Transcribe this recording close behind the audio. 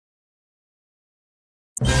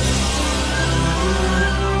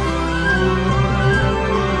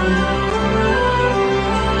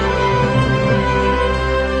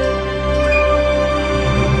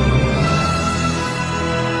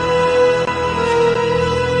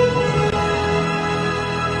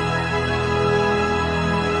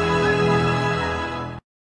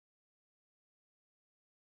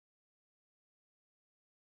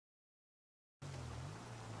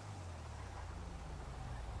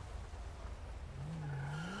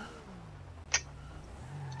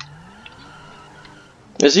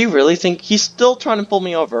Does he really think he's still trying to pull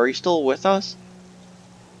me over? Are you still with us?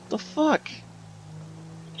 The fuck?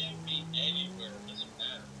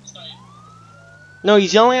 No,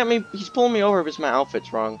 he's yelling at me. He's pulling me over because my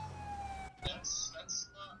outfit's wrong.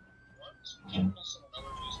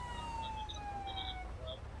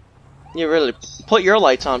 Yeah, really. Put your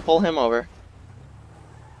lights on. Pull him over.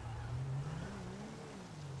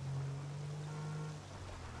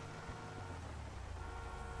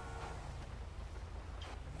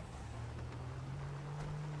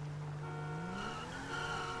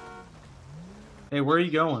 Hey, where are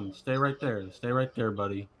you going? Stay right there. Stay right there,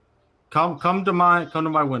 buddy. Come to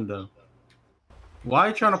my window. Why are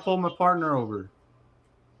you trying to pull my partner over?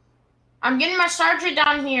 I'm getting my sergeant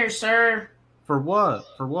down here, sir. For what?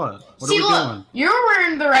 For what? What See, are we look, doing? you're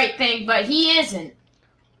wearing the right thing, but he isn't.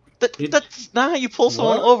 That's not how you pull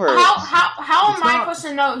someone over. How am I supposed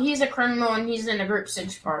to know he's a criminal and he's in a Group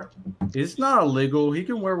 6 car? It's not illegal. He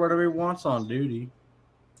can wear whatever he wants on duty.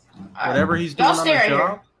 Whatever he's doing on the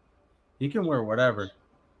job, he can wear whatever.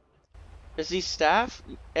 Is he staff?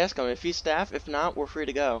 Ask him if he's staff. If not, we're free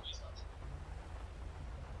to go.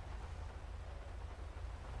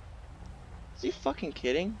 Is he fucking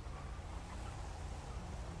kidding?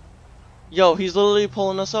 Yo, he's literally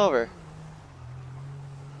pulling us over.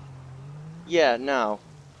 Yeah, no.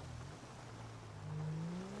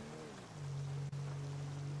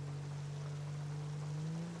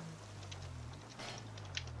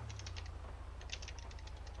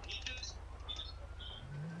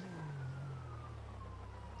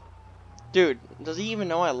 Dude, does he even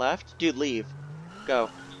know I left? Dude, leave. Go.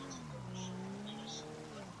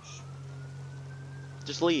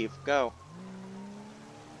 Just leave. Go.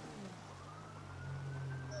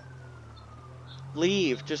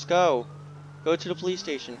 Leave. Just go. Go to the police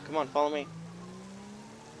station. Come on, follow me.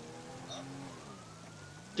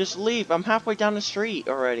 Just leave. I'm halfway down the street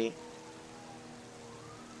already.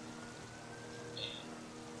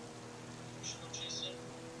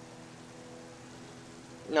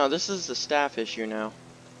 No, this is the staff issue now.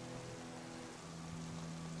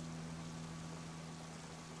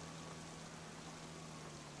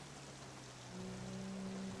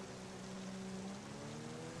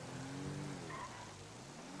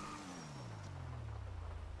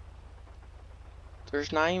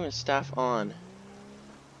 There's not even staff on.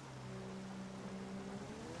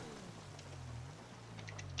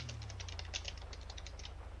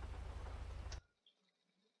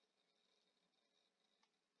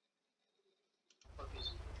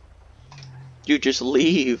 You just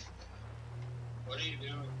leave. What are you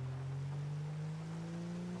doing?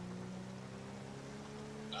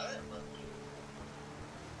 I didn't run you.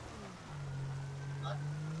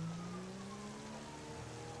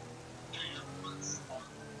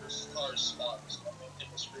 This car's spot. So I'm going to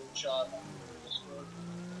take a screenshot on Discord.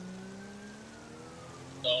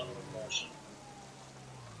 Don't emotion.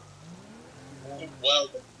 Well,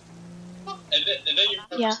 and then you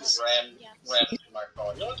ran into my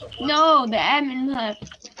car. No, the admin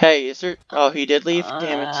left. Hey, is there? Oh, he did leave.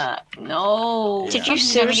 Damn it. No. Did you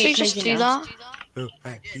seriously just do that?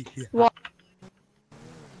 What?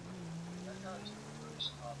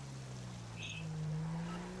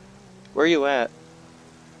 Where you at?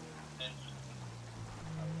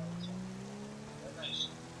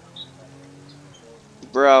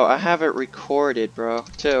 Bro, I have it recorded, bro,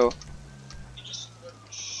 too.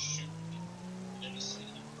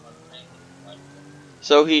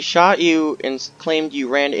 So he shot you and claimed you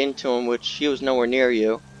ran into him, which he was nowhere near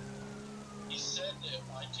you.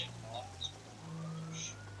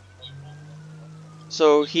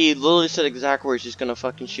 So he literally said exact words, he's gonna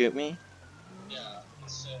fucking shoot me? Yeah, he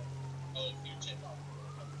said, oh, if you take off,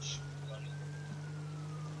 I'm gonna shoot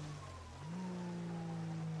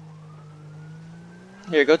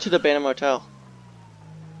you. Here, go to the abandoned motel.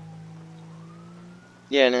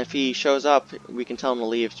 Yeah, and if he shows up, we can tell him to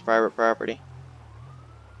leave. It's private property.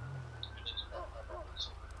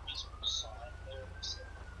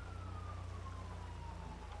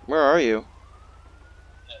 Where are you?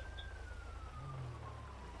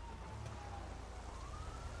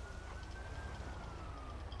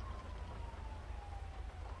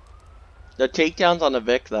 The takedowns on the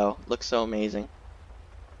Vic though look so amazing.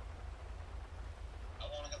 I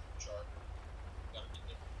want to get the chart. Gotta be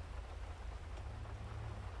different.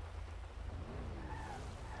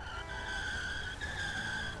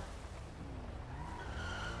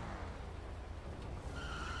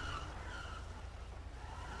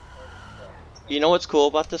 You know what's cool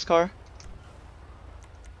about this car?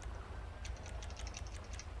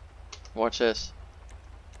 Watch this.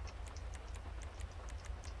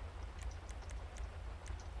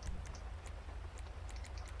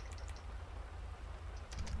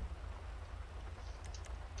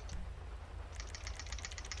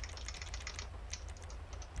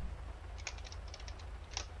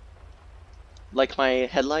 Like my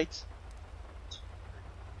headlights?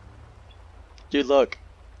 Dude, look.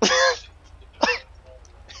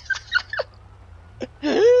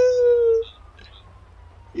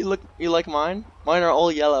 You like mine? Mine are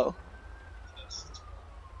all yellow.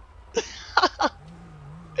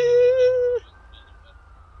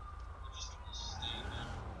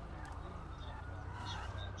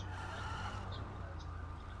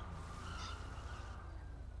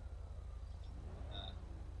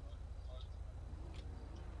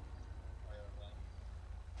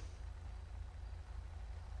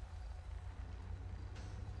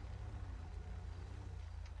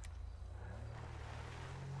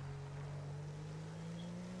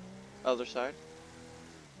 Other side.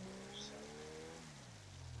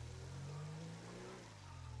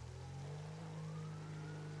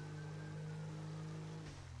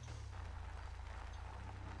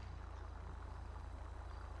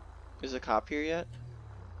 Is a cop here yet?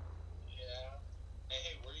 Yeah.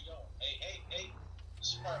 Hey, where you going? Hey. This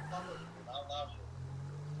is private property. We're not allowed here.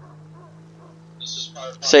 This is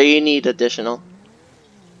private property. So you need additional.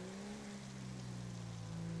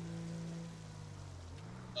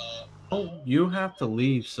 Oh, you have to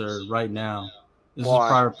leave, sir, right now. This Why?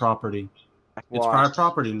 is private property. It's Why? private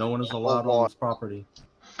property. No one is allowed on this property.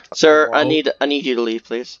 Sir, I Whoa. need you to leave,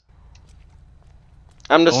 please.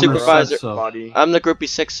 I'm the Owner said supervisor. so. Buddy. I'm the Gruppe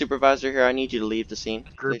 6 supervisor here. I need you to leave the scene.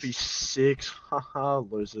 Gruppe Please. 6, haha,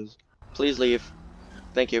 loses. Please leave.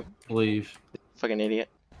 Thank you. Leave. Fucking idiot.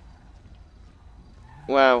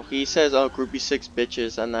 Wow, he says, "Oh, Gruppe 6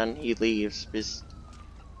 bitches," and then he leaves.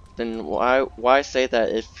 Then why say that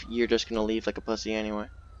if you're just gonna leave like a pussy anyway?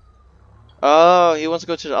 Oh, he wants to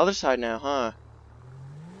go to the other side now, huh?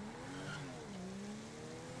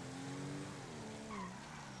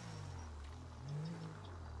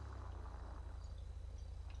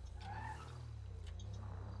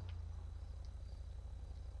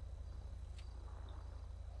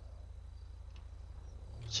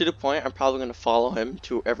 To the point, I'm probably gonna follow him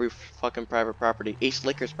to every fucking private property. Ace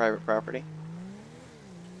Liquor's private property.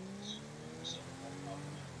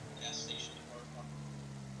 Gas station is private property.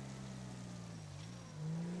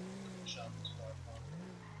 Shop is private property.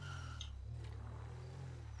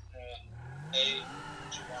 Hey,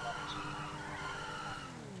 what you want up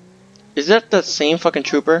to? Is that the same fucking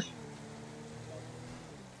trooper?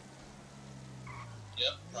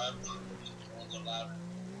 Yep, private property. No one's allowed.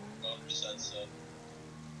 Governor said so.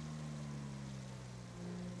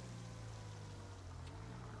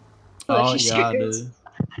 Oh, she's yeah, serious.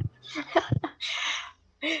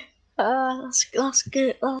 dude. That's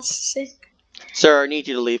good. That's sick. Sir, I need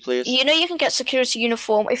you to leave, please. You know you can get security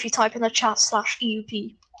uniform if you type in the chat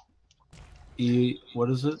 /EUP. What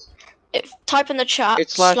is it? Type in the chat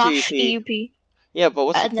It's /EUP. /EUP. Yeah, but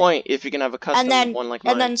what's the And point if you can have a custom one like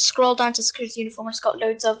mine? And then scroll down to security uniform. It's got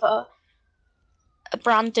loads of a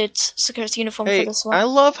branded security uniform Hey, for this one. I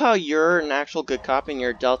love how you're an actual good cop and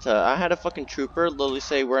you're Delta. I had a fucking trooper literally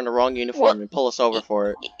say we're in the wrong uniform What? and pull us over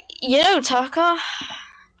for it. You know Tucker,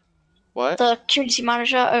 What? the community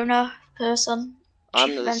manager, owner, person. I'm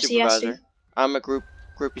chief the of MCSD. supervisor. I'm a Gruppe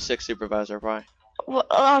 6 supervisor. Why? Well,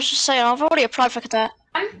 I was just saying, I've already applied for cadet.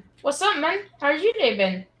 What's up, man? How's your day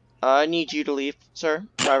been? I need you to leave, sir.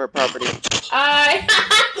 Private property.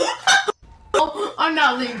 Oh, I'm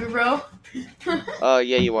not leaving, bro. Yeah,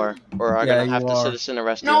 you are. Or I'm gonna have to citizen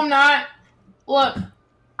arrest you. No, I'm not. Look,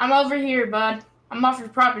 I'm over here, bud. I'm off your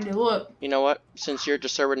property. Look. You know what? Since you're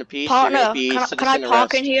disturbing the peace, Partner, you're gonna be can I citizen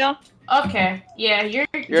park arrest. in here? Okay. Yeah, you're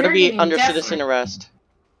You're gonna be getting under definitely- citizen arrest.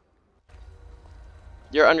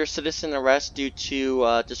 You're under citizen arrest due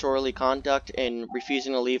to disorderly conduct and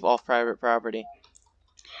refusing to leave off private property.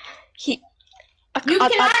 You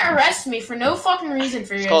cannot arrest me for no fucking reason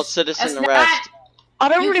for It's this. called citizen That's arrest. I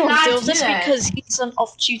don't You really want to cannot deal with do this that. because he's an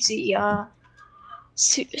off-duty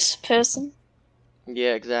person.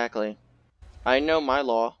 Yeah, exactly. I know my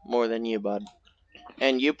law more than you, bud.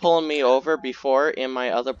 And you pulling me over before and my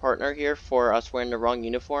other partner here for us wearing the wrong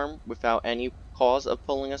uniform without any cause of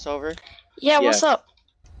pulling us over? Yeah, what's up?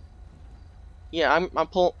 Yeah,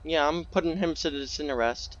 I'm putting him citizen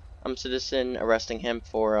arrest. I'm citizen arresting him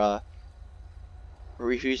for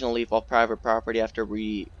refusing to leave off private property after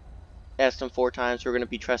we asked him 4 times. We're gonna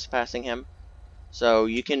be trespassing him. So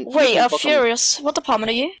you can Wait, book him. Furious, what department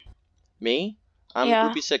are you? Me? I'm Yeah.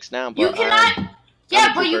 Groupie 6 now, but You cannot. I'm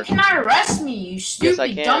Yeah, a but you trooper. cannot arrest me, you stupid Yes,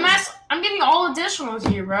 I can. dumbass. I'm getting all additionals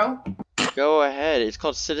here, bro. Go ahead. It's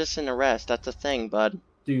called citizen arrest. That's a thing, bud.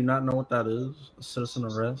 Do you not know what that is? A citizen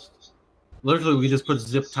arrest? Literally, we just put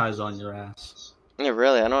zip ties on your ass. Yeah,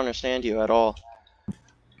 really, I don't understand you at all.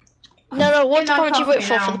 No, what You're not department do you work talking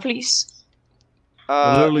for now. the police?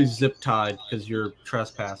 We're literally zip tied because you're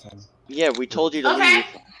trespassing. Yeah, we told you to Okay. leave.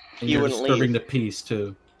 And He you're wouldn't disturbing leave. the peace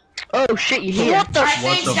too. Oh shit, you here? What the Alright,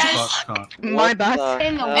 What thanks, the guys. fuck, cunt? My What bad. the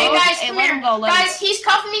In the hell? Hey world? guys, Hey, come let here. him go, let him Guys, he's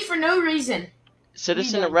cuffing me for no reason.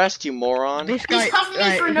 Citizen done. arrest, you moron. This guy, He's cuffing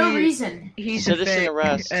me for no reason. He's Citizen a fake,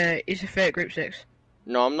 arrest. he's a fake group 6.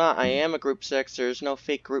 No, I'm not. I am a group 6. There's no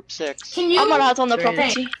fake group 6. Can you? I'm allowed on the Really?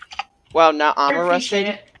 property. Well, now I'm I appreciate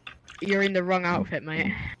arrested. it. You're in the wrong outfit,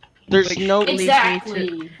 mate. There's Which no. leads me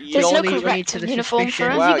Exactly. You There's don't no lead me correct to the uniform for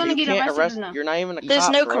suspicion. it. Wow. Wow, he gonna you get can't arrested arrest. or not? You're not even a There's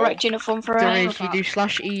cop, no bro. correct uniform for There it. is, you do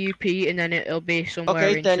 /EUP and then it'll be somewhere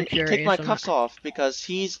Okay, in then security take or my something. cuffs off because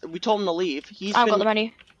we told him to leave. He's I've been. got the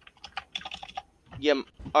menu. Yeah,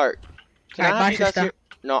 Art. Can Alright, I bye, have you guys sister. here?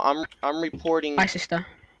 No, I'm reporting. Bye, sister.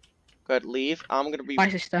 Good, leave. I'm gonna be Bye,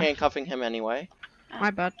 sister. handcuffing him anyway.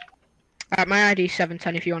 My bad. Alright, my ID is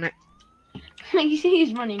 710 if you want it. You see,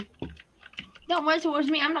 he's running. Don't run towards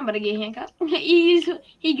me. I'm not gonna get handcuffed.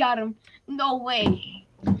 He got him. No way.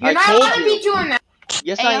 I You're not told gonna you. be doing that.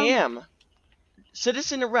 Yes, Hey, I am.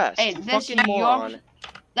 Citizen arrest. Hey, You that's fucking your- moron.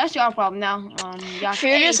 That's your problem now. Y'all.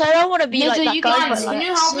 Furious, I don't want to be Ninja, like that you guy, got but it. Can like,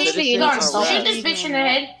 you help me? seriously, you Citizen need to stop. Shoot this bitch in the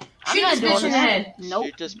head. I'm Shoot not this doing bitch in the that. head. Nope.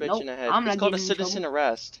 Shoot this bitch Nope. in the head. I'm It's not called a getting in trouble. citizen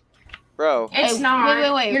arrest. Bro. It's Hey,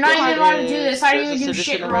 not. wait. You're not Yes, even it allowed to do is. this. I There's didn't a even do citizen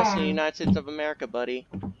shit arrest in the wrong. United States of America, buddy.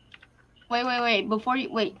 Wait. Before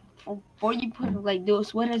you put like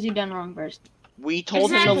this, what has he done wrong first? We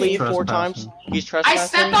told him to Exactly. leave 4 times. Trespassing. He's I trespassing.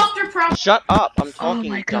 stepped off their property. Shut up! I'm talking,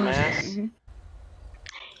 my you God. dumbass.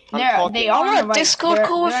 I'm They talking. are I want on a the right. Discord they're,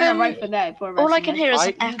 call with they're on him. the right for that. For All I arresting can us. hear is I-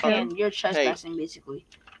 an You echo. can. You're trespassing basically.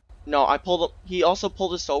 No, he also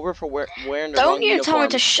pulled us over for wearing the Don't wrong you uniform. tell me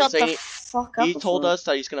to shut the Saying- fuck up. He told before. us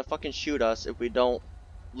that he's gonna fucking shoot us if we don't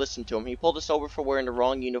listen to him. He pulled us over for wearing the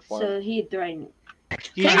wrong uniform. So he threatened.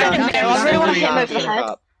 He's Can not, I he's know? I really wanna literally hit him not over the being a head.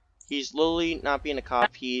 cop. He's literally not being a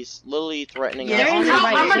cop. He's literally threatening Yeah, us. they're on the No,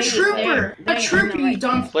 right. I'm a They- trooper. they- A they- trooper, they're you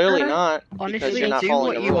dumb. Clearly fucker. not, because Honestly, you're not do following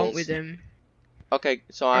what the you want rules. with him. Okay,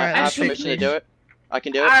 so I Alright, have actually, permission to please. do it. I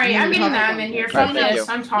can do it. Alright, I'm You getting have- the admin here. Alright, From thank this,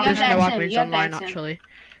 you. I'm There's talking. Yeah, no that's him. admins Yeah, online, that's him. actually.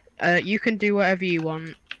 You can do whatever you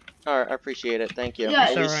want. Alright, I appreciate it. Thank you. Yeah, At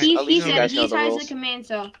least, alright. he at least you said guys know he's the highest in rules. command,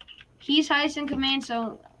 so he's highest in command,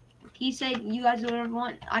 so he said you guys do whatever you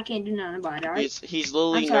want. I can't do nothing about it, alright? He's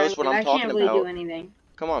literally I'm sorry, knows what but I'm I talking can't really about. do anything.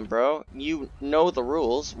 Come on, bro. You know the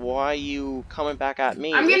rules. Why are you coming back at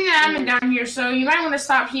me? I'm getting the admin down here, so you might want to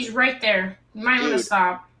stop. He's right there. You might want to Dude.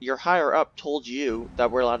 stop. Your higher up told you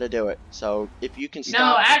that we're allowed to do it. So if you can No,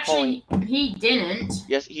 stop actually, calling... he didn't.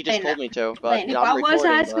 Yes, he just Hey, told me to, but Like, if I'm I was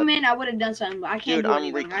recording. highest but- command, I would have done something, but I can't Dude, do I'm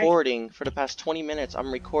anything, right? recording for the past 20 minutes.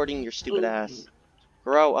 I'm recording your stupid Ooh. ass.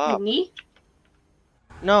 Grow Like up. me?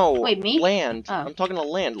 No, Wait, me? Land. Oh. I'm talking to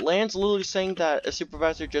Land. Land's literally saying that a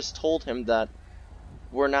supervisor just told him that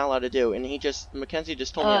we're not allowed to do, and Mackenzie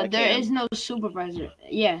just told me I There can. is no supervisor.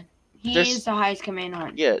 Yeah, he There's- is the highest command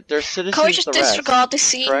on. Yeah, there's citizens Can we just arrest, disregard this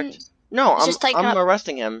scene? correct? No, It's just taken I'm up-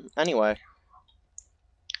 arresting him anyway.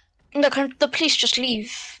 No, can the police just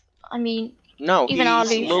leave? I mean, No, Even I'll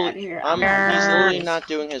he's leave. literally, Here, he's literally not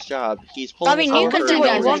doing his job. He's pulling I mean, us you over can for do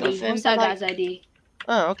what you no want reason. with him. What's that but, guy's ID?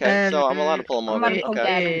 Oh, okay, so I'm allowed to pull him I'm over. gonna poke Okay.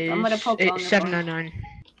 that in. I'm gonna poke on It's the 709.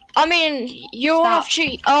 I mean, you're Stop.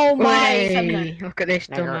 actually. Oh my! Hey, look at this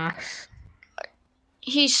dumbass.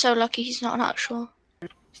 He's so lucky he's not an actual.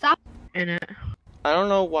 In it. I don't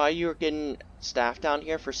know why you're getting staff down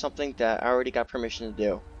here for something that I already got permission to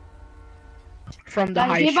do. From the Guys,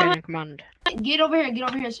 highest give him chain of command. Get over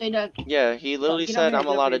here, so that Yeah, he literally get said over here, I'm get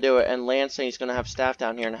allowed over to do it, and Lance saying he's gonna have staff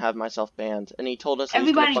down here and have myself banned, and he told us that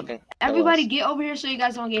Everybody- he's gonna fucking everybody get over here so you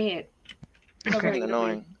guys don't get hit. Get over Okay. here, fucking get over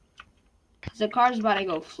annoying. here. The car's about to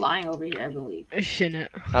go flying over here, I believe. In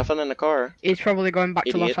it. Have fun in the car. He's probably going back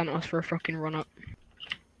to Los Idiot. Santos for a fucking run up.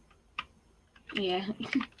 Yeah.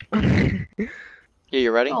 Yeah,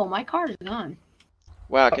 you ready? Oh, my car's gone.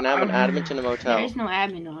 Wow, can I have an admin in a motel? There's no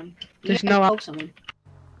admin on. There's You gotta no poke someone.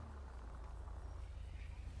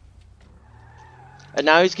 And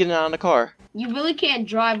now he's getting out of the car. You really can't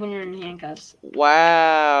drive when you're in handcuffs.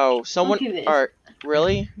 Wow. Someone. Look at this. Alright,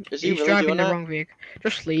 really? Is he He's really driving doing the that? wrong vehicle.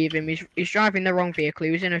 Just leave him. He's driving the wrong vehicle.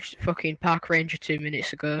 He was in a fucking park ranger 2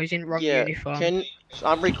 minutes ago. He's in wrong Yeah. uniform.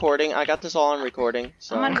 I'm recording. I got this all on recording.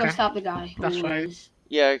 So. I'm gonna go Okay. stop the guy. That's who fine. is-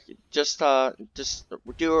 Yeah, just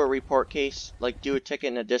do a report case, like do a ticket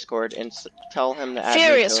in a Discord and tell him to add me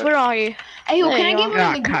Furious, to it. where are you? Hey, yo, There can I you get are. one Ah,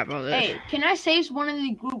 of the can't group? bother. Hey, can I save one of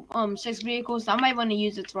the group 6 vehicles? I might want to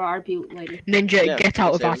use it for RP later. Ninja, Yeah, get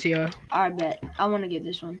out of that's RTO. I bet. I want to get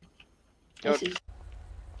this one. This Go-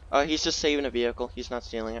 is He's just saving a vehicle. He's not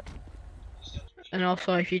stealing it. And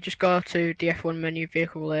also, if you just go to the F1 menu,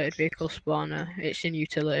 vehicle related vehicle spawner, it's in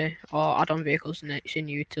utility, or add-on vehicles, and it's in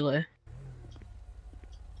utility.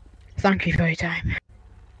 Thank you for your time.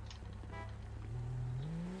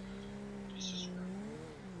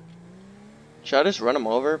 Should I just run him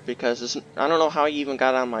over? Because I don't know how he even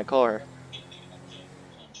got out of my car.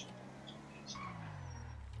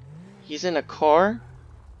 He's in a car?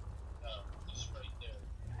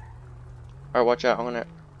 Alright, watch out on it.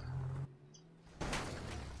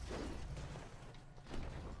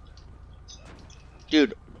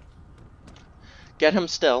 Dude. Get him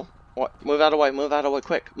still. What? Move out of the way, move out of the way,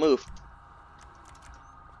 quick, move.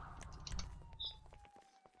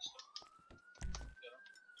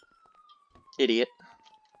 Idiot.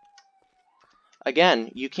 Again,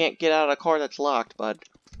 you can't get out of a car that's locked, bud.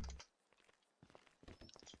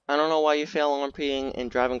 I don't know why you fail RPing and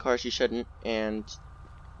driving cars you shouldn't, and...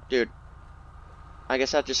 Dude. I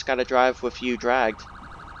guess I just gotta drive with you dragged.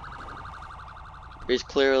 Because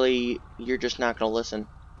clearly, you're just not gonna listen.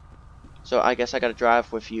 So I guess I gotta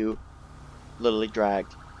drive with you literally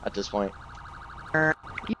dragged at this point.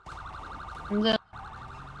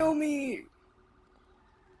 Kill me!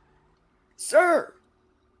 Sir!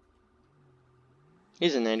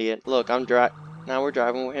 He's an idiot. Look, now we're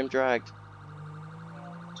driving with him dragged.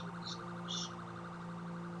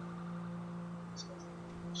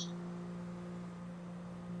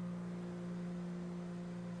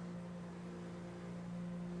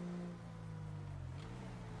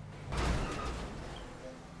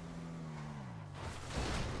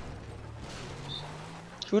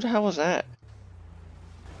 Who the hell was that?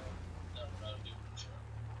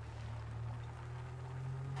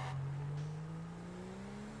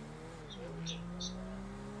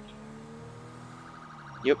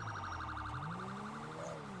 Yep.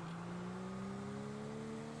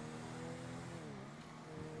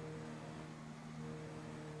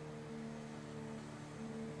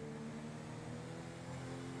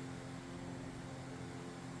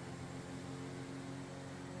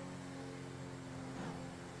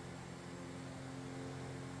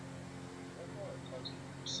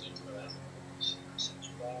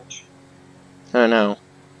 I know.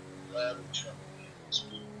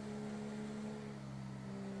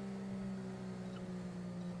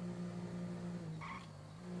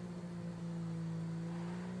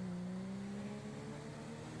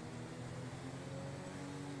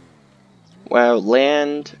 Wow,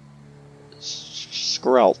 land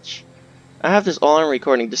squelch. I have this all on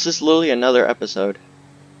recording. This is literally another episode.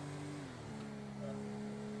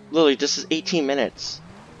 Literally, this is 18 minutes.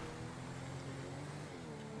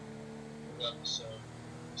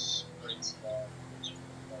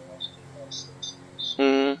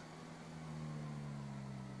 Hmm.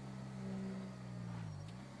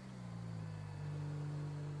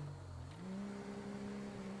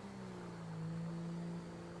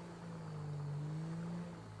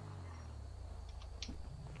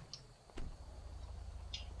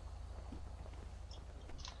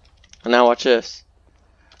 And now watch this.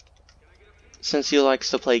 Since he likes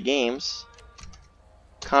to play games,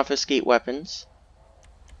 confiscate weapons.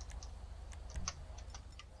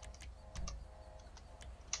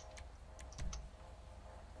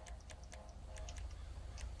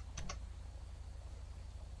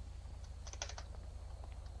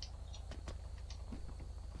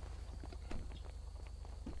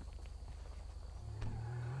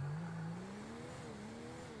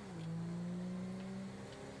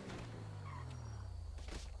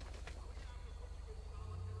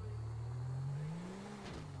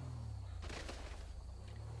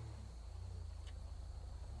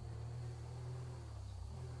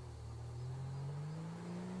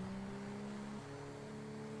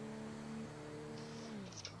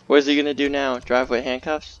 What is he gonna do now? Drive with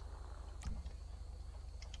handcuffs?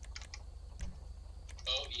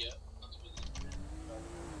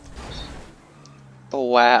 Oh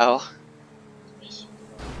wow.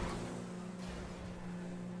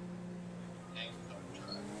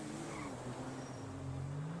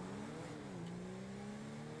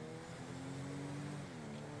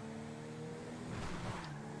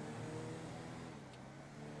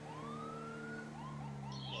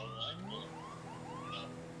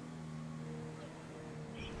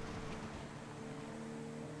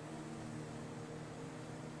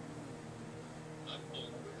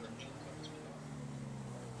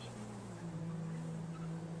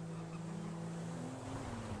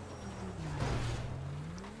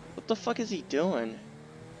 What the fuck is he doing?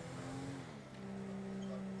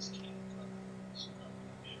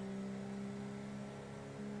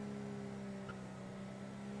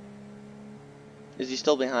 Is he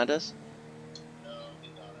still behind us?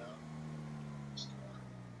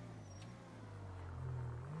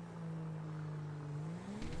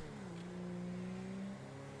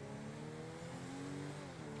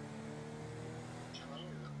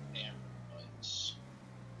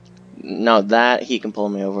 No, that he can pull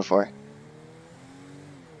me over for.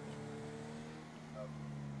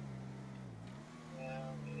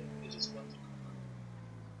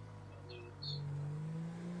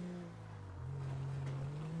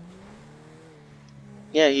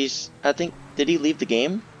 Yeah, I think, did he leave the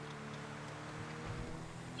game?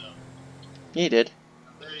 No. Yeah, he did.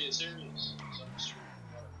 There he is. He's on the street.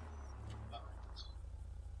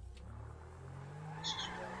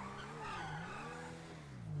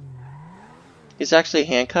 He's actually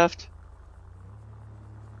handcuffed?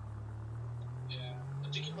 Yeah,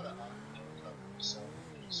 I think he put a handcuff, so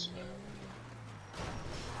he's,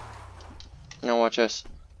 Now watch us.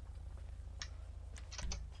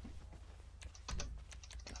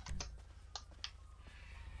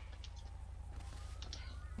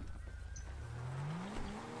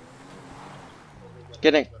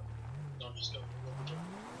 Get in. Don't just go.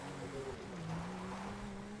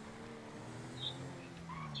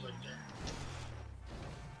 It's right there.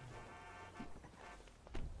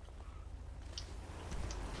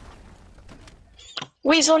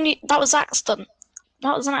 Weasel News, that was accident.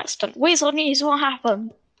 That was an accident. Weasel News, what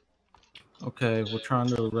happened? Okay, we're trying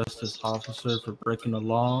to arrest this officer for breaking the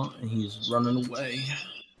law, and he's running away.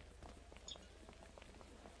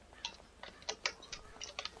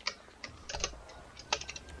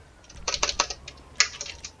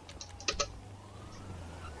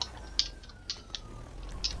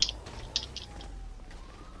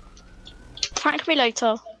 Thank me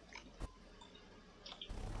later.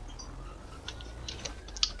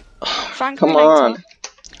 Thank Come me later. on.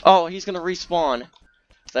 Oh, he's gonna respawn.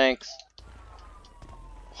 Thanks.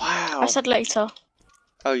 Wow. I said later.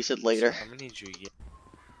 Oh, you said later. I'm gonna need you again.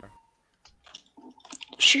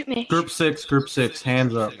 Shoot me. Group 6,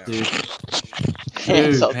 hands up, dude.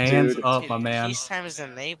 Hands Dude, up, hands dude. up, my man. Peacetime is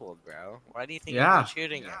enabled, bro. Why do you think Yeah. I'm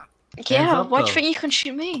shooting him? Yeah, up, why do you though. think you can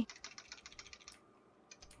shoot me?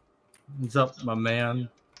 Hands up, my man.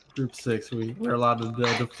 Group 6, we're allowed to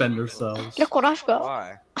defend ourselves. Look what I've got.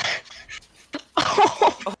 Why?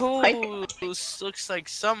 Oh, Oh, this looks like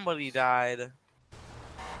somebody died.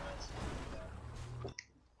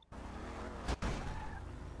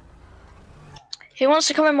 Who wants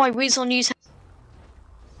to come in my Weasel News?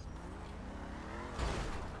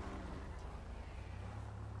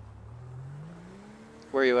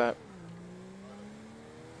 Where you at?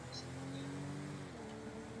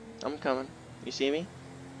 I'm coming. You see me?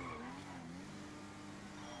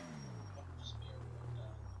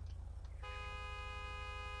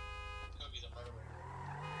 Could be the murderer.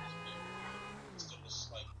 Still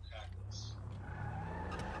just like cactus.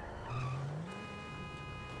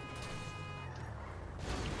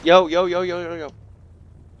 Yo.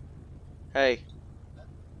 Hey.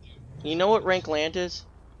 You know what rank land is?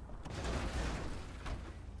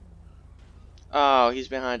 Oh, he's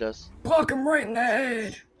behind us. Block him right in the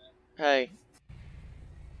head. Hey.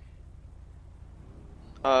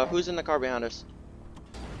 Who's in the car behind us?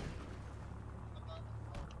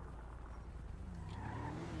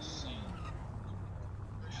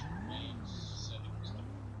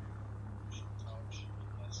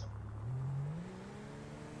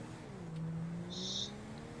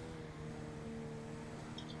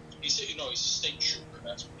 He's a state trooper,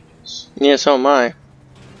 that's what he is. Yeah, so am I.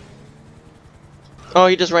 Oh,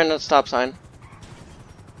 he just ran a stop sign.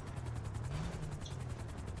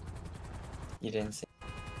 You didn't see.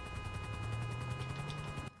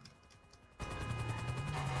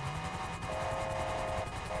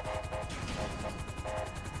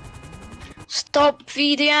 Stop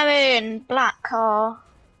VDMing, black car.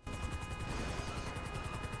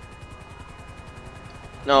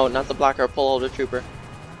 No, not the black car. Pull over the trooper.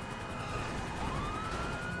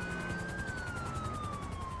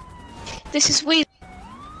 This is Weasel.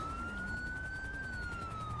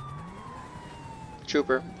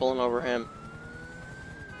 Trooper, pulling over him.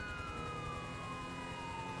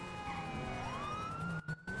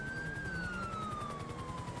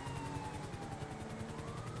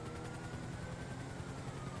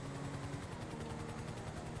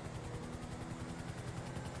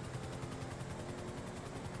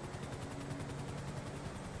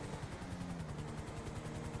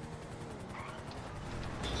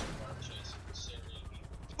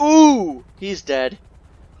 He's dead.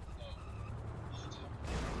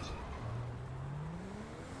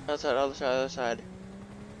 Outside, other side, other side.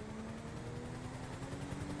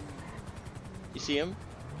 You see him?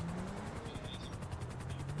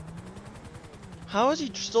 How is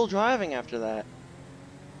he still driving after that?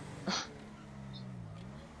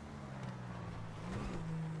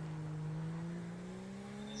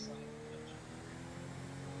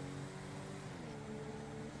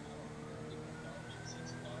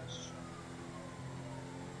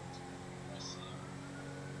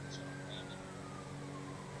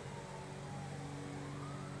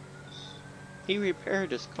 He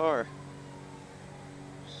repaired his car.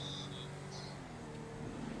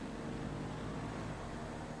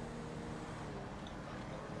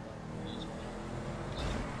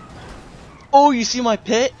 Oh, you see my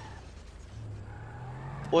pit?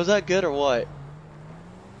 Was that good or what?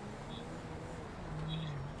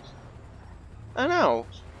 I know.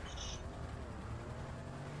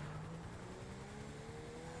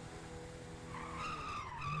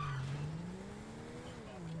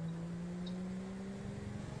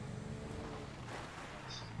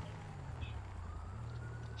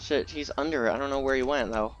 Shit, he's under it. I don't know where he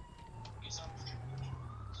went though.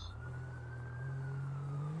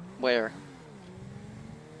 Where?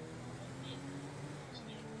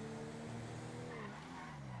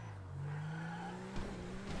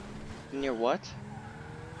 Near what?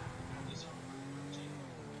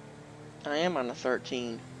 I am on a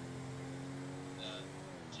 13.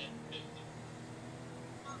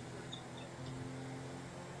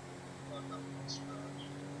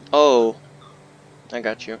 Oh, I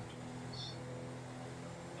got you.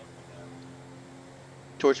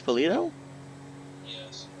 Towards Polito?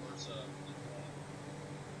 Yes, towards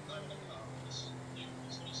not even a cop, this dude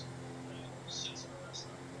was just sits in a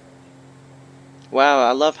restaurant. Wow,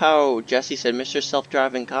 I love how Jesse said Mr.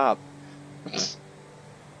 Self-Driving Cop.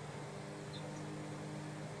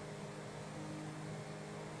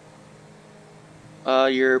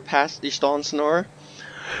 You're past, you're still on Sonora?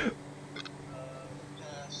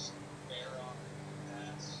 Pass, bear off,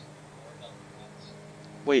 pass, or double pass.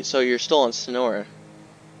 Wait, so you're still on Sonora?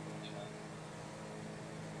 Yeah.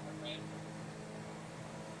 I ran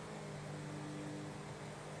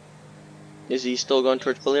Is he still going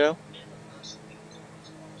towards Polito? near the person that was on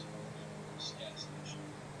his arms over this gas station.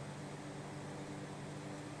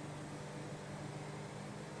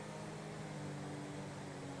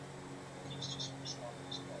 He's just responding to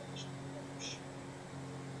his college. Oh, shit.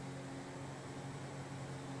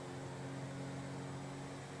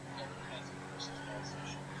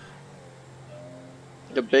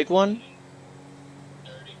 The big one?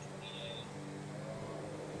 30, 28,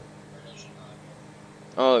 Ocean Highway.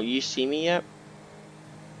 Oh, you see me yet?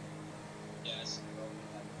 Yes,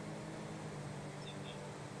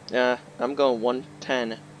 Yeah, I'm going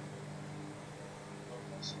 110.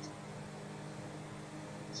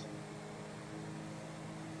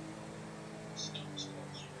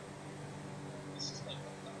 This is like,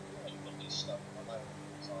 I feel like put these stuff on my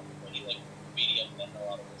song, but he like medium the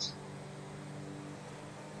hell out of this.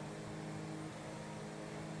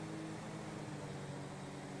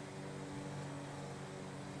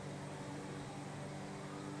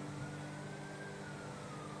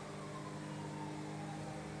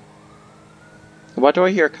 Why do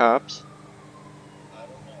I hear cops? I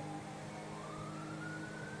don't know.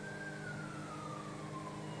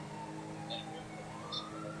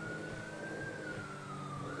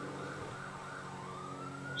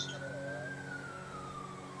 Just turn around.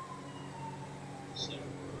 See.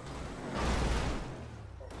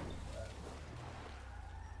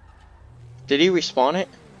 Did he respawn it?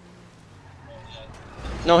 Oh, yeah.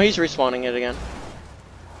 No, he's respawning it again.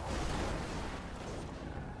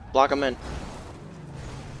 Block him in.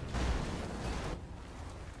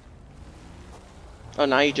 Oh,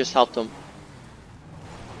 now you just helped him.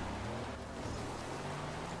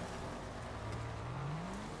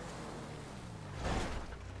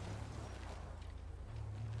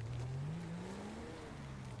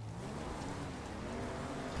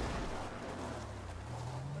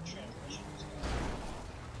 The transmission is gone.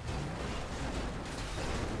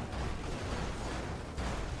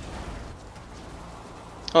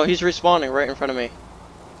 Oh, he's respawning right in front of me.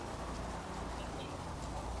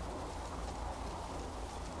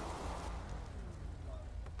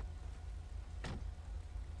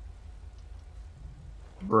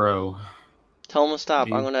 Bro, Tell him to stop.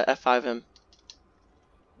 You- I'm gonna F5 him.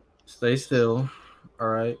 stay still. All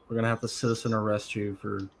right, we're gonna have to citizen arrest you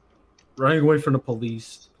for running away from the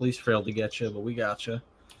police. Police failed to get you, but we got you.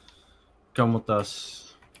 Come with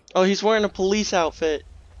us. Oh, he's wearing a police outfit.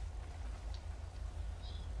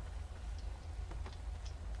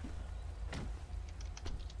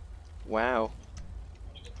 Wow.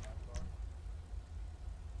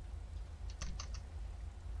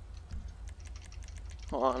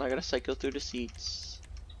 Hold on, I gotta cycle through the seats.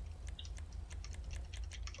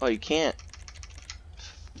 Oh, you can't.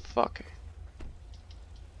 Fuck.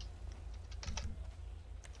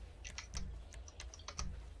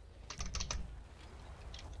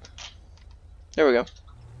 There we go.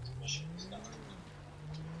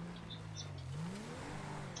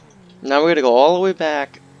 Now we're gonna go all the way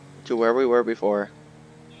back to where we were before.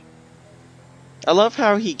 I love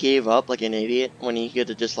how he gave up like an idiot when he could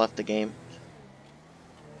have just left the game.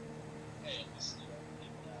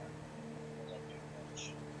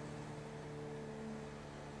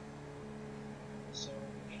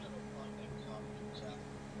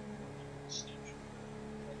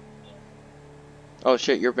 Oh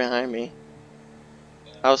shit, you're behind me.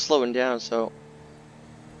 I was slowing down, so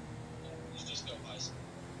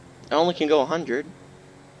I only can go 100.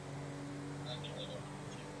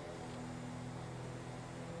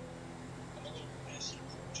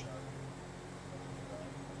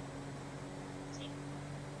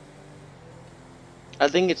 I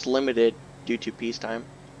think it's limited due to peacetime.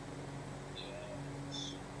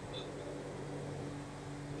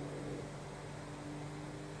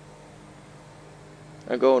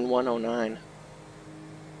 I go in 109.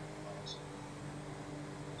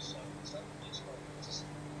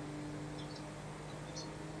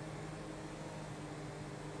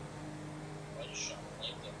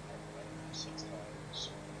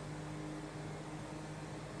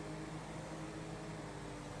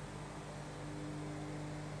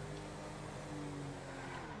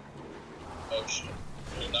 Oh shit.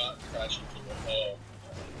 You're not crashing through the hole.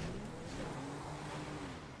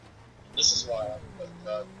 This is why I'm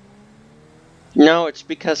the No, it's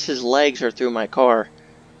because his legs are through my car.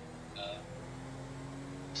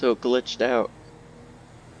 So it glitched out.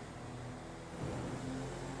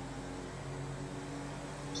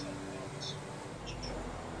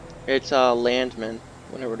 It's Landman,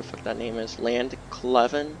 whatever the fuck that name is. Land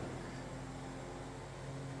Cleven.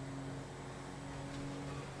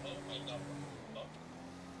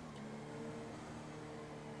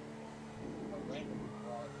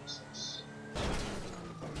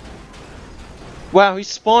 Wow, he's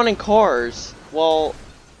spawning cars. Well,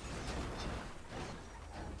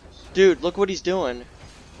 dude, look what he's doing.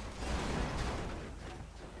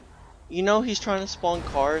 You know he's trying to spawn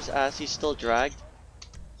cars as he's still dragged?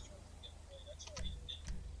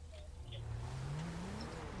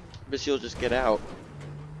 But you'll just get out.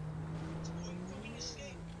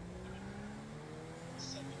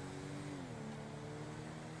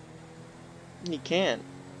 He can't.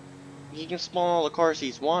 He can spawn all the cars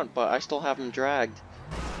he's want, but I still have him dragged.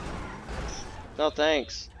 No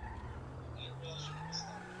thanks.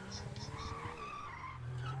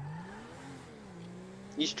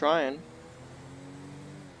 He's trying.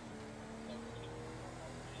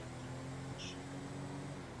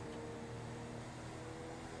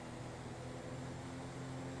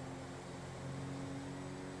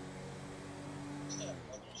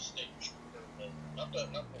 Not the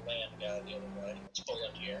land guy the other way. Let's pull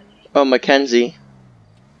in here. Oh, Mackenzie.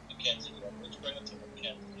 Mackenzie, let's bring it to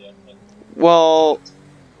Mackenzie. Well,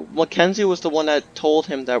 Mackenzie was the one that told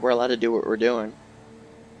him that we're allowed to do what we're doing.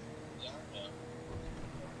 Yeah, I know.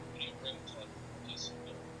 We need to bring it to his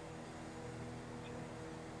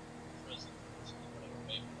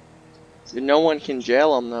prison. No one can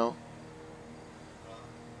jail him though.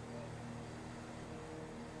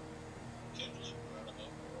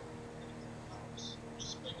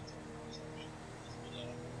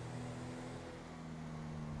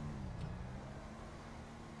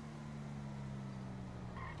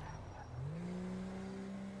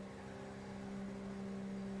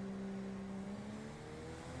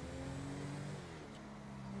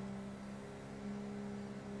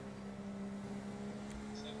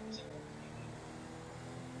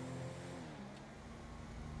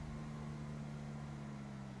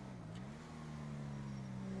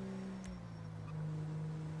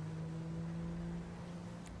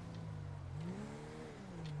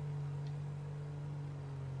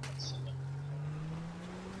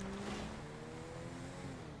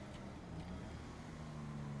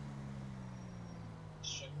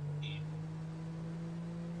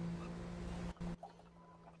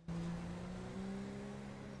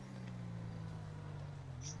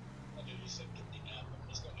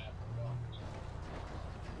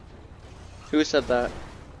 Who said that?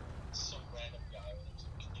 Some random guy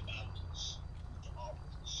with apples.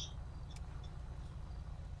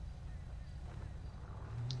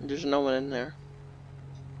 There's no one in there.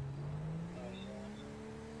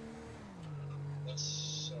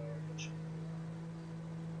 Let's which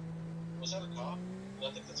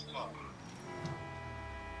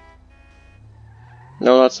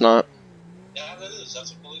No, that's not. Yeah, that is.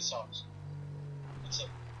 That's a police officer. That's a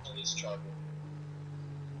police charger.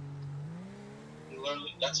 Literally,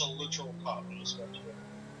 that's a literal cop. He just went to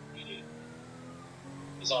the PD.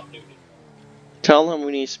 He's on duty. Tell him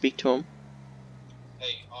we need to speak to him.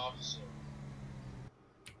 Hey, officer.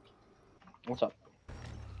 What's up?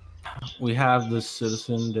 We have this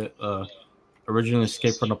citizen that originally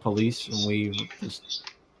escaped from the police, and we just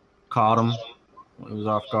caught him when he was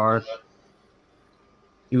off guard.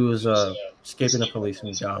 He was escaping the police,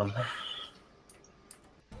 and we got him.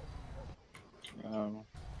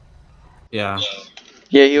 Yeah.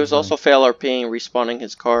 Yeah, he was also failrping, respawning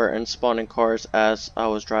his car, and spawning cars as I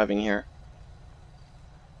was driving here.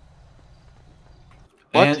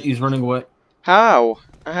 What? And he's running away. How?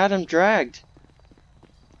 I had him dragged.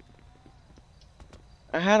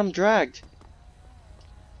 I had him dragged.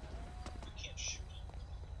 You can't shoot him.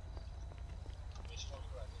 Just walk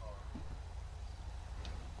around the car.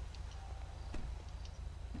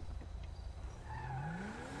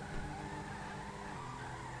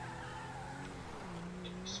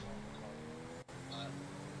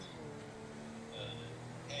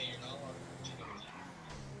 Hey, you're not allowed to go.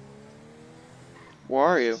 Where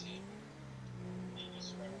are you?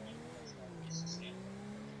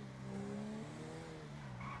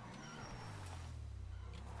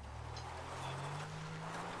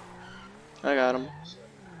 I got him.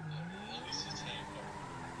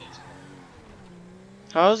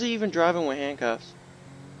 How is he even driving with handcuffs?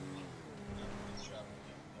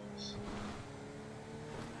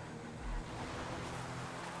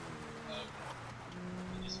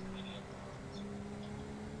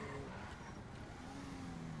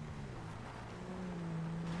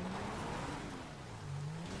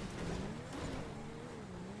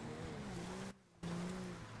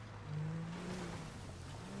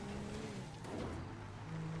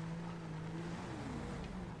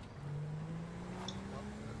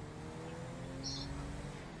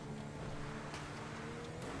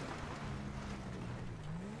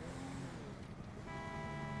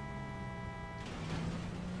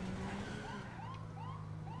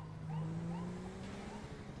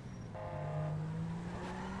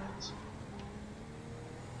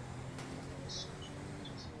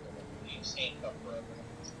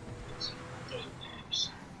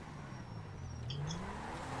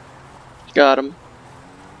 Got him.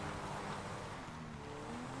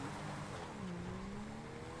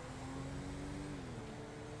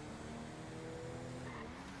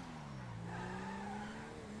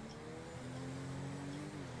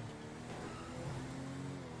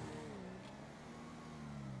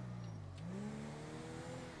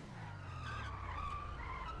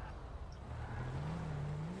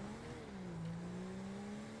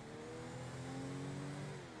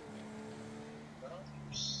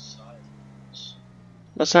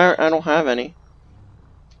 That's how I don't have any.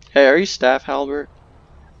 Hey, are you staff, Halbert?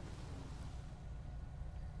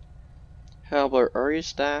 Halbert, are you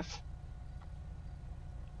staff?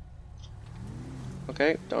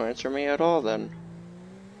 Okay, don't answer me at all then.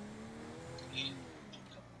 Wait,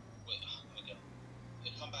 let me go.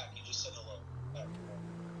 Hey, come back. He just said hello. Back.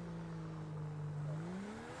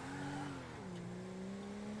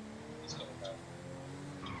 He's coming back.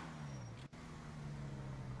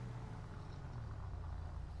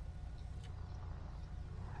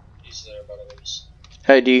 He's there, by the way.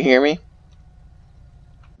 Hey, do you hear me?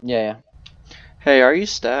 Yeah. Hey, are you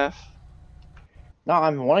staff? No,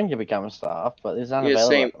 I'm wanting to become a staff, but it's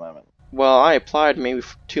unavailable at the moment. Well, I applied maybe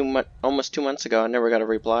almost 2 months ago. I never got a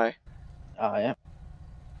reply. Oh, yeah.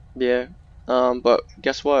 Yeah. But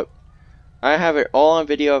guess what? I have it all on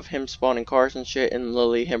video of him spawning cars and shit, and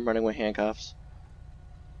literally him running with handcuffs.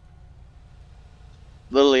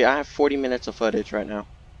 Literally, I have 40 minutes of footage right now.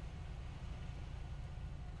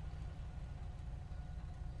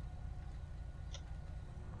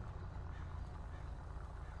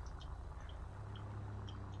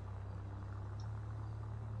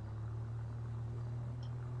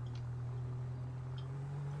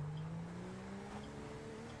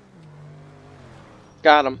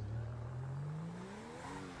 Got him.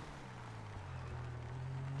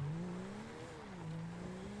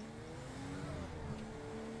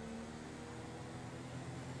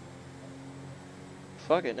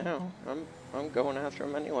 Fuck it now. I'm going after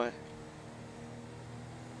him anyway.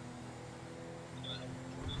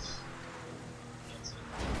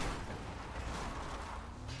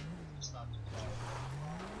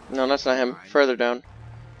 No, that's not him. Further down.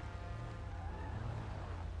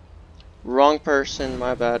 Wrong person,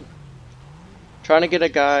 my bad. Trying to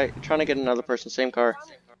get another person, same car.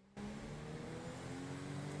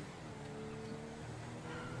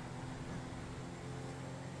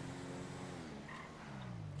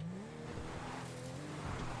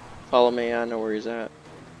 Follow me, I know where he's at.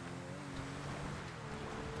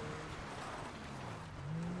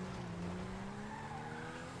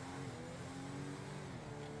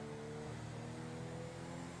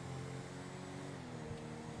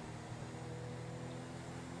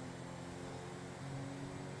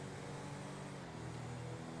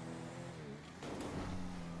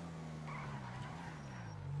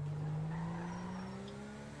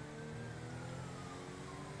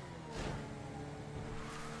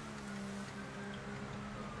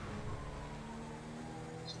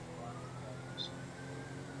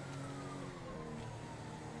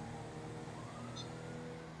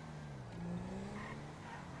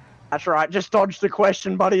 That's right. Just dodge the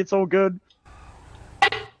question, buddy. It's all good.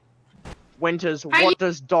 Winters, what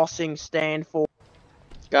does DOSing stand for?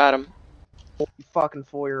 Got him. You fucking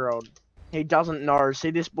 4-year-old. He doesn't know.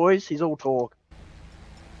 See this, boys? He's all talk.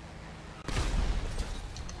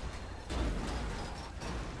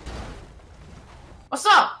 What's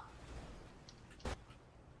up?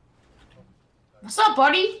 What's up,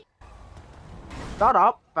 buddy? Shut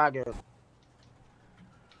up, faggot.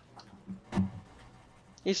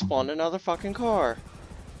 He spawned another fucking car.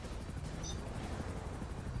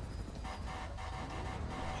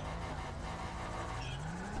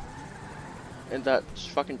 And that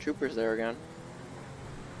fucking trooper's there again.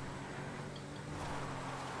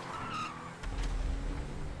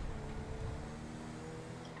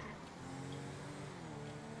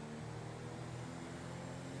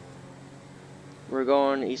 We're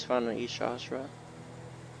going eastbound to East Shastra.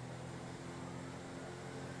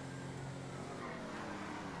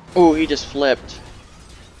 Oh, he just flipped.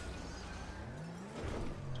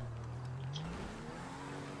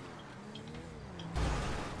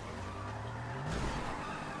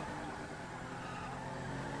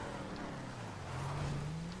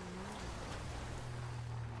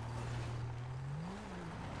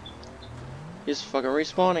 He's fucking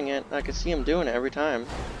respawning it. I can see him doing it every time.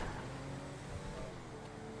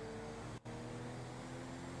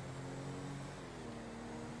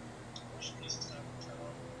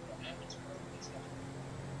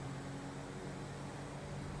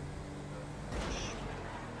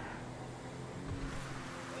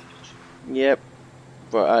 Yep,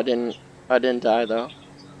 but I didn't die though.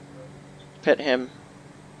 Pet him.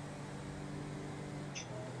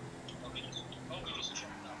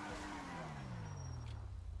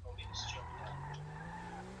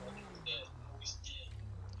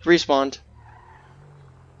 Respawned.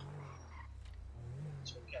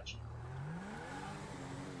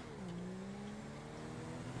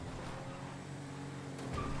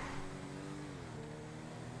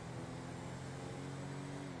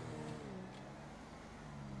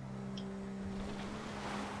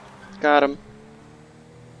 Got him.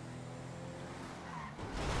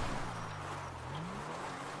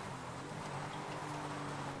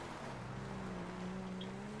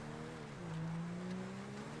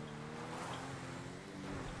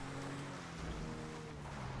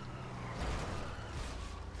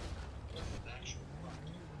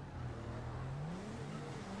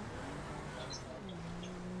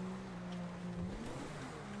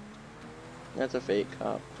 That's a fake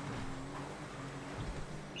cop.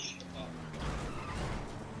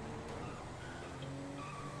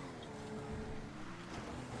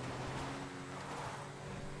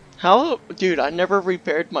 How, dude, I never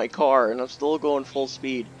repaired my car and I'm still going full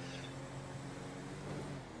speed.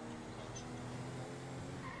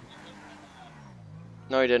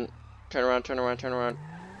 No, he didn't. Turn around, turn around, turn around.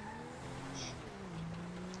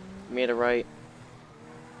 He made it right.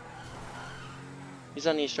 He's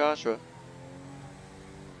on East Joshua.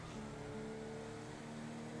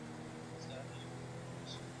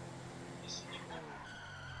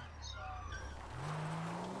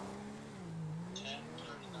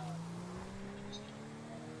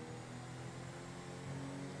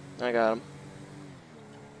 I got him.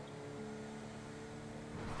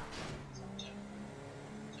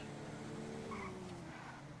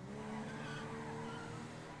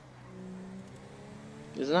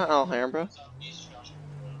 Isn't that Alhambra?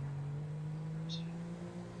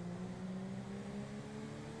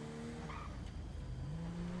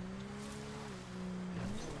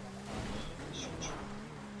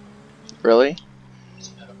 Really?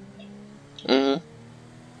 Mm-hmm.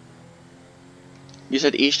 You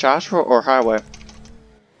said East Joshua or Highway?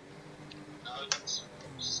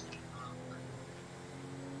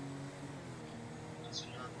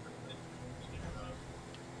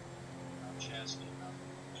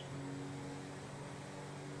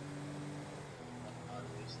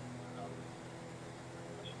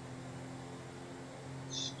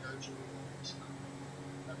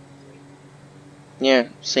 Yeah,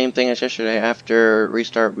 same thing as yesterday. After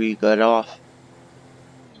restart, we got off.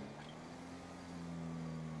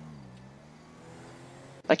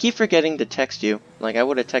 I keep forgetting to text you. Like, I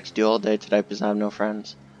would have texted you all day today because I have no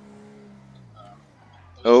friends.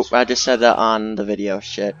 Oh, I just said that on the video.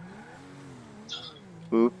 Shit.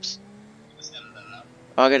 Oops.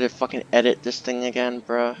 Oh, I gotta fucking edit this thing again,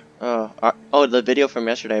 bruh. Oh, the video from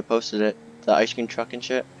yesterday, I posted it. The ice cream truck and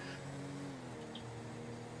shit.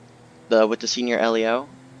 With the senior LEO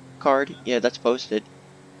card. Yeah, that's posted.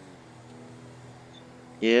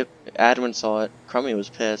 Yep, Adwin saw it. Crummy was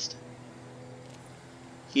pissed.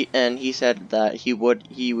 He said that he would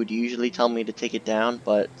usually tell me to take it down,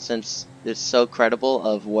 but since it's so credible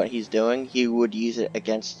of what he's doing, he would use it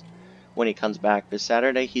against when he comes back. But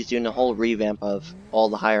Saturday he's doing a whole revamp of all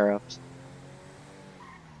the higher ups.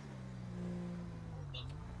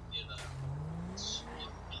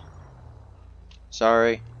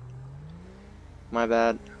 Sorry. My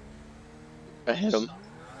bad. I hit him.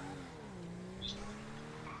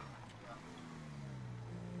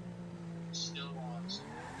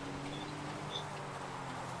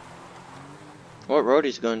 What road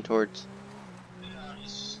he's going towards?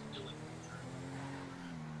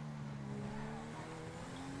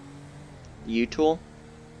 U-Tool?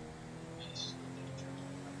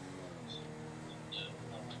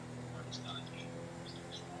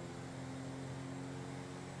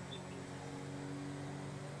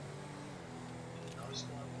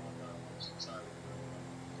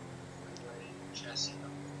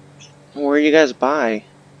 Where are you guys by?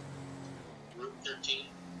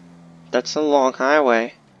 That's a long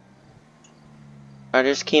highway. I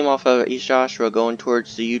just came off of East Joshua going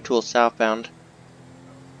towards the U-Tool southbound.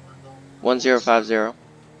 1050.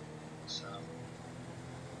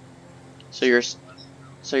 So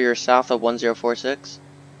you're south of 1046?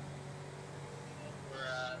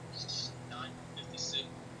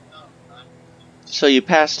 So you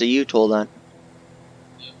passed the U-Tool then?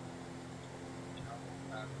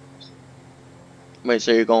 Wait,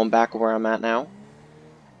 so you're going back where I'm at now?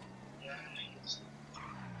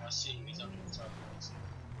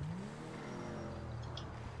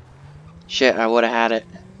 Shit, I would've had it.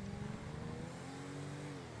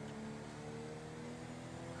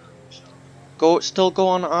 Still go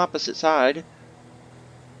on the opposite side.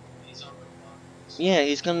 Yeah,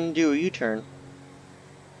 he's gonna do a U-turn.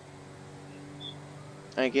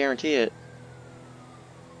 I guarantee it.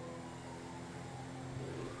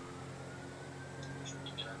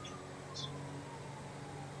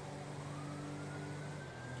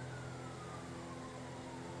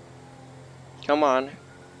 Come on.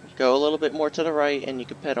 Go a little bit more to the right and you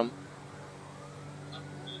can pit him.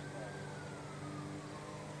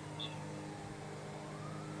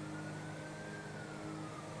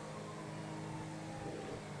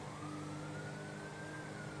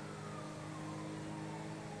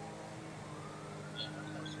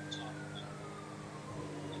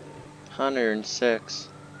 $106.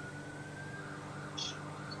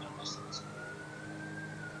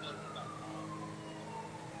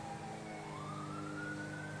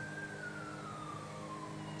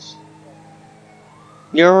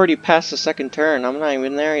 You're already past the second turn. I'm not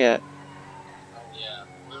even there yet.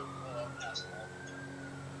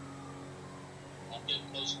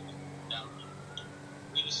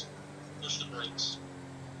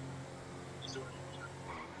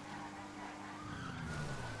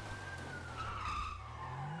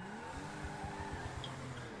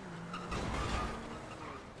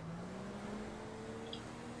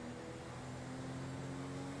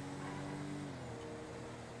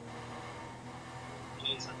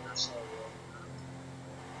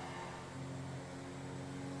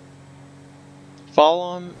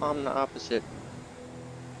 Follow him on the opposite.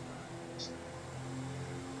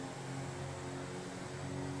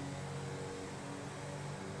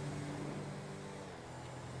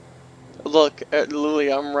 Look,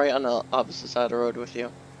 Lily, I'm right on the opposite side of the road with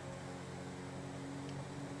you.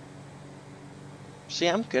 See,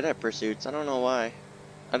 I'm good at pursuits. I don't know why.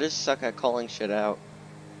 I just suck at calling shit out.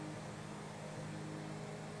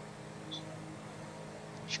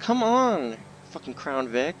 Come on, fucking Crown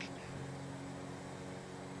Vic.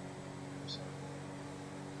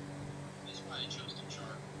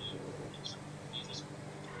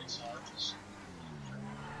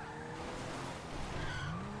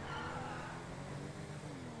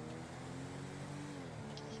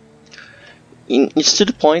 It's to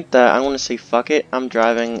the point that I want to say fuck it, I'm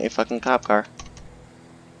driving a fucking cop car.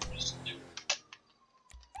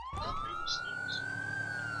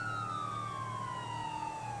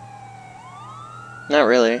 Not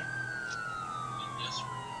really.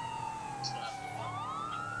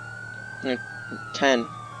 10.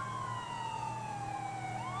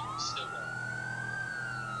 Still going.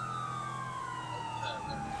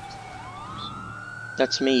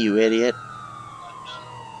 That's me, you idiot. I know.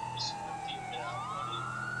 Just keep it out, buddy.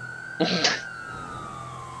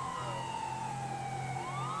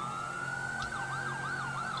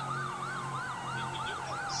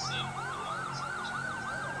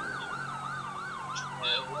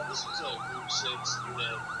 Well, this was a group 6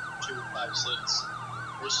 unit 256.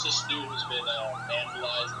 There's this dude who's been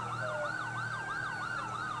vandalizing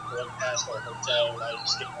going past our hotel, and I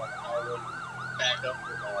just get on the highway back up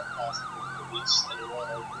with possible police. Anyone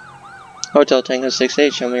over? Hotel Tango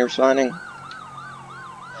 68, show me responding. We're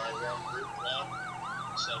on group 1.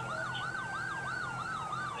 7 on you.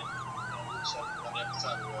 Group 7 on the other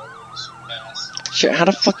side of the road. Just pass. Shit, how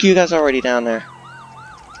the fuck are you guys already down there?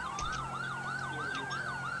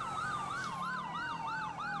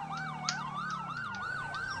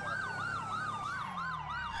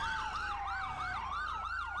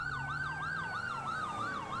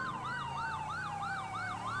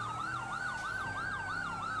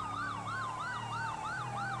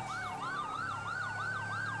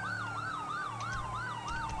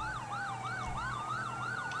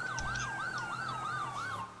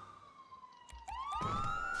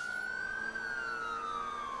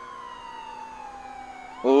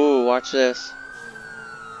 Ooh, watch this.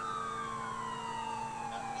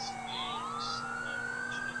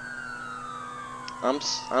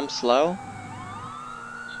 I'm slow.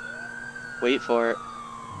 Wait for it.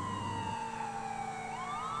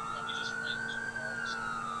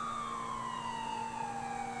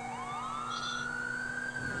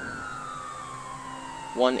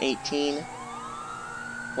 $118,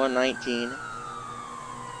 $119,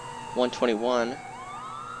 $121.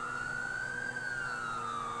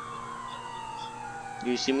 Do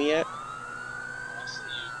you see me yet?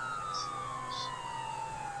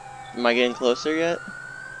 Am I getting closer yet?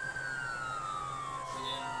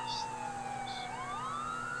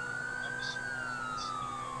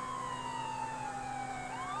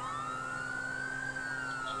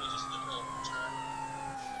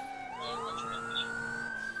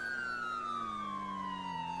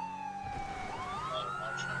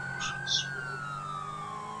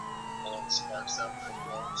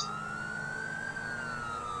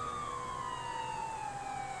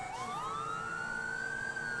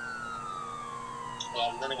 Well,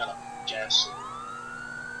 I'm running out of gas.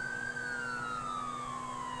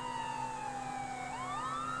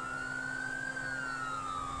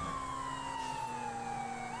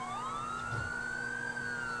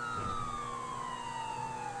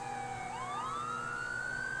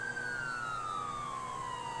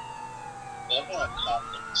 I'm gonna cop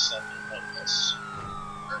them something like this.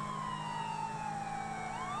 I'm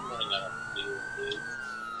running out of fuel, dude.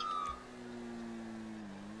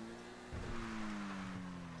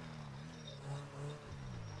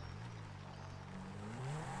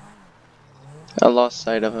 I lost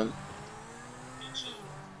sight of him.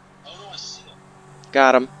 Oh no, I see him.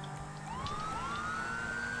 Got him.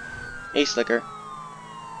 Hey, Slicker.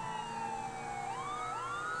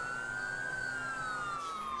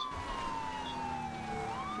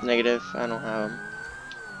 Negative, I don't have him.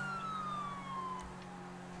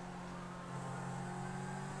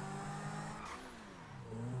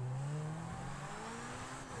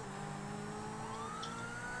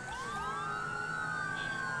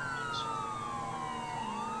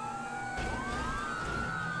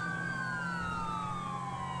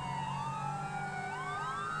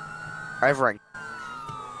 I've ranked.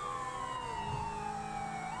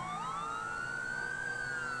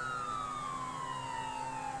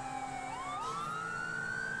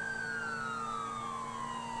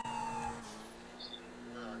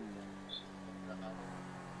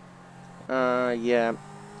 Yeah.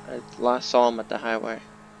 I last saw him at the highway.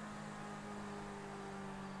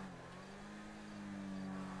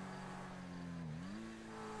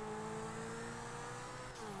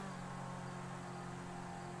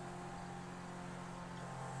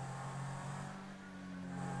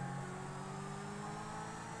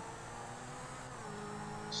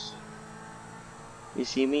 You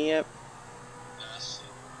see me yet?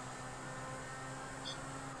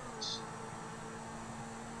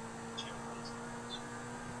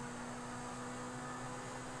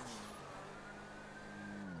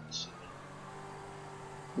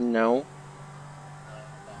 No.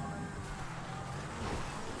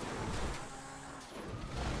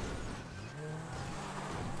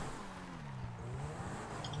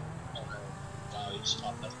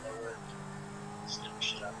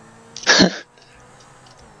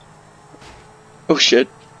 Oh shit.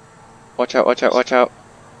 Watch out, watch out, watch out.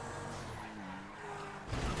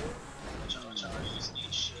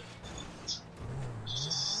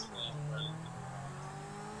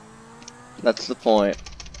 That's the point.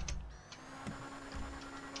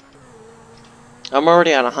 I'm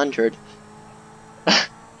already at 100.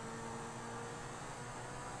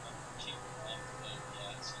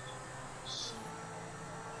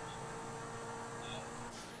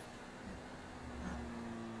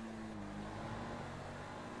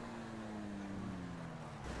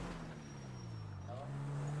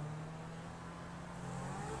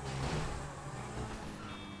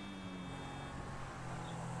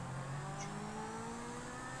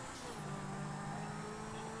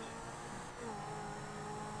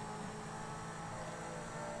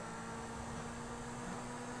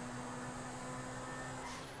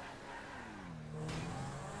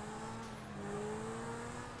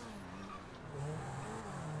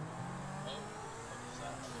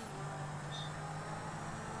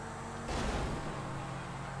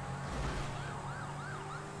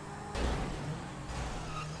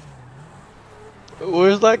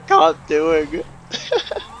 What is that cop doing?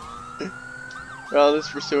 Oh, this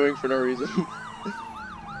pursuing for no reason.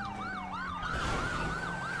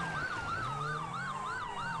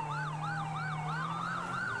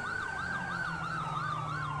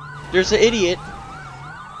 There's an idiot.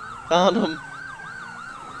 Found him.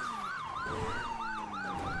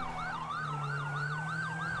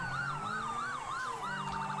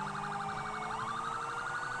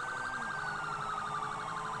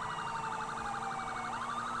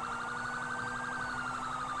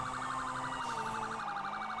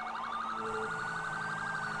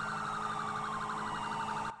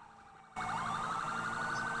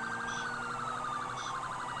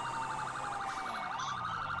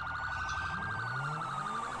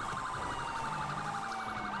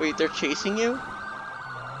 Wait, they're chasing you?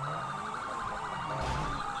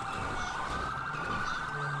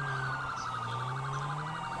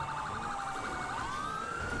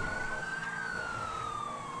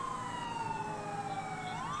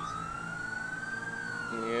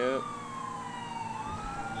 Yep.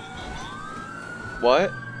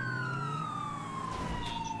 What?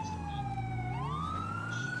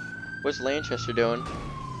 What's Lanchester doing?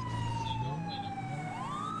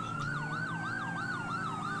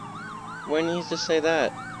 When needs to say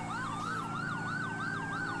that?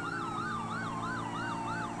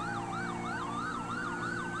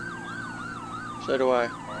 So do I.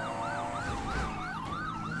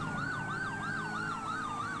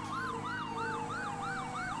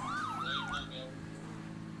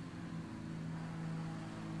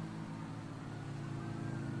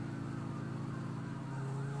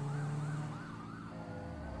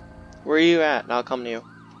 Where are you at? And I'll come to you.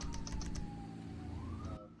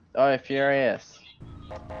 Oh, Furious.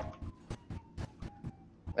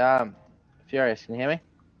 Furious, can you hear me?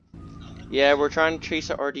 Yeah, we're trying to chase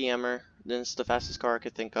a RDMer. That's the fastest car I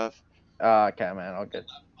could think of. Okay, man, all good.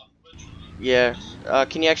 Yeah.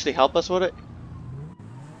 Can you actually help us with it?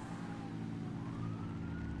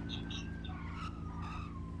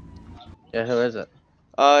 Yeah, who is it?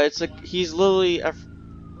 He's literally, I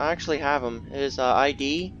actually have him. His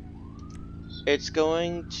ID, it's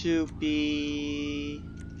going to be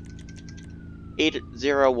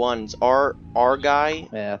 801's R guy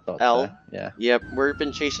Yeah, I thought L. so. Yeah. Yep, we've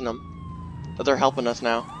been chasing them. But they're helping us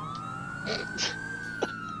now.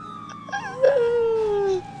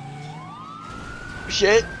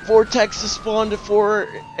 Shit, 4 Texas spawned to 4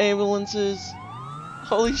 ambulances.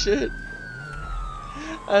 Holy shit.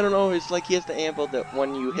 I don't know, it's like he has the amble that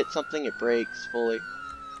when you hit something it breaks fully.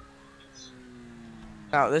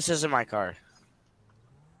 No, this isn't my car.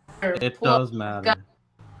 It does matter.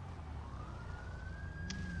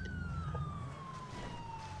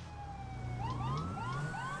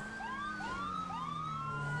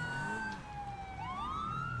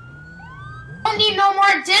 Don't need no more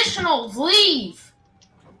additionals. Leave.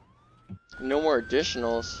 No more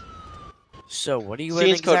additionals. So what are you in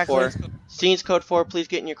Scenes exactly? code 4. Scenes code 4, please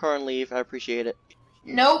get in your car and leave. I appreciate it.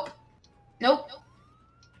 Nope. Nope.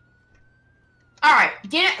 Alright,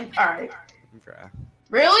 get it. Alright.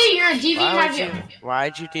 Really? You're a DV?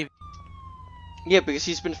 Why'd you DV? Yeah, because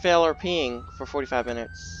he's been failrping for 45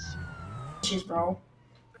 minutes. Bro.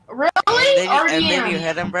 Really? And then you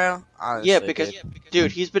hit him, bro? Honestly, yeah, because,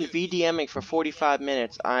 dude, he's been VDMing for 45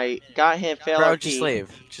 minutes. I got him failrp. Bro, just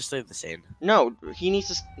leave. Just leave the scene. No, he needs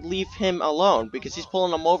to leave him alone because he's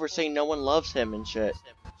pulling him over saying no one loves him and shit.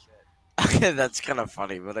 Okay, that's kind of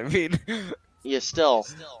funny, but I mean... Yeah, still.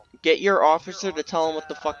 Get your officer to tell him what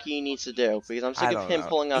the fuck he needs to do because I'm sick of him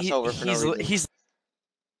pulling us over for no reason.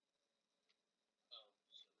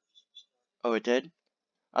 Oh, it did?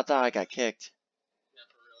 I thought I got kicked.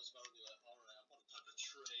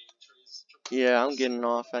 Yeah, I'm getting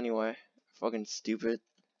off anyway. Fucking stupid.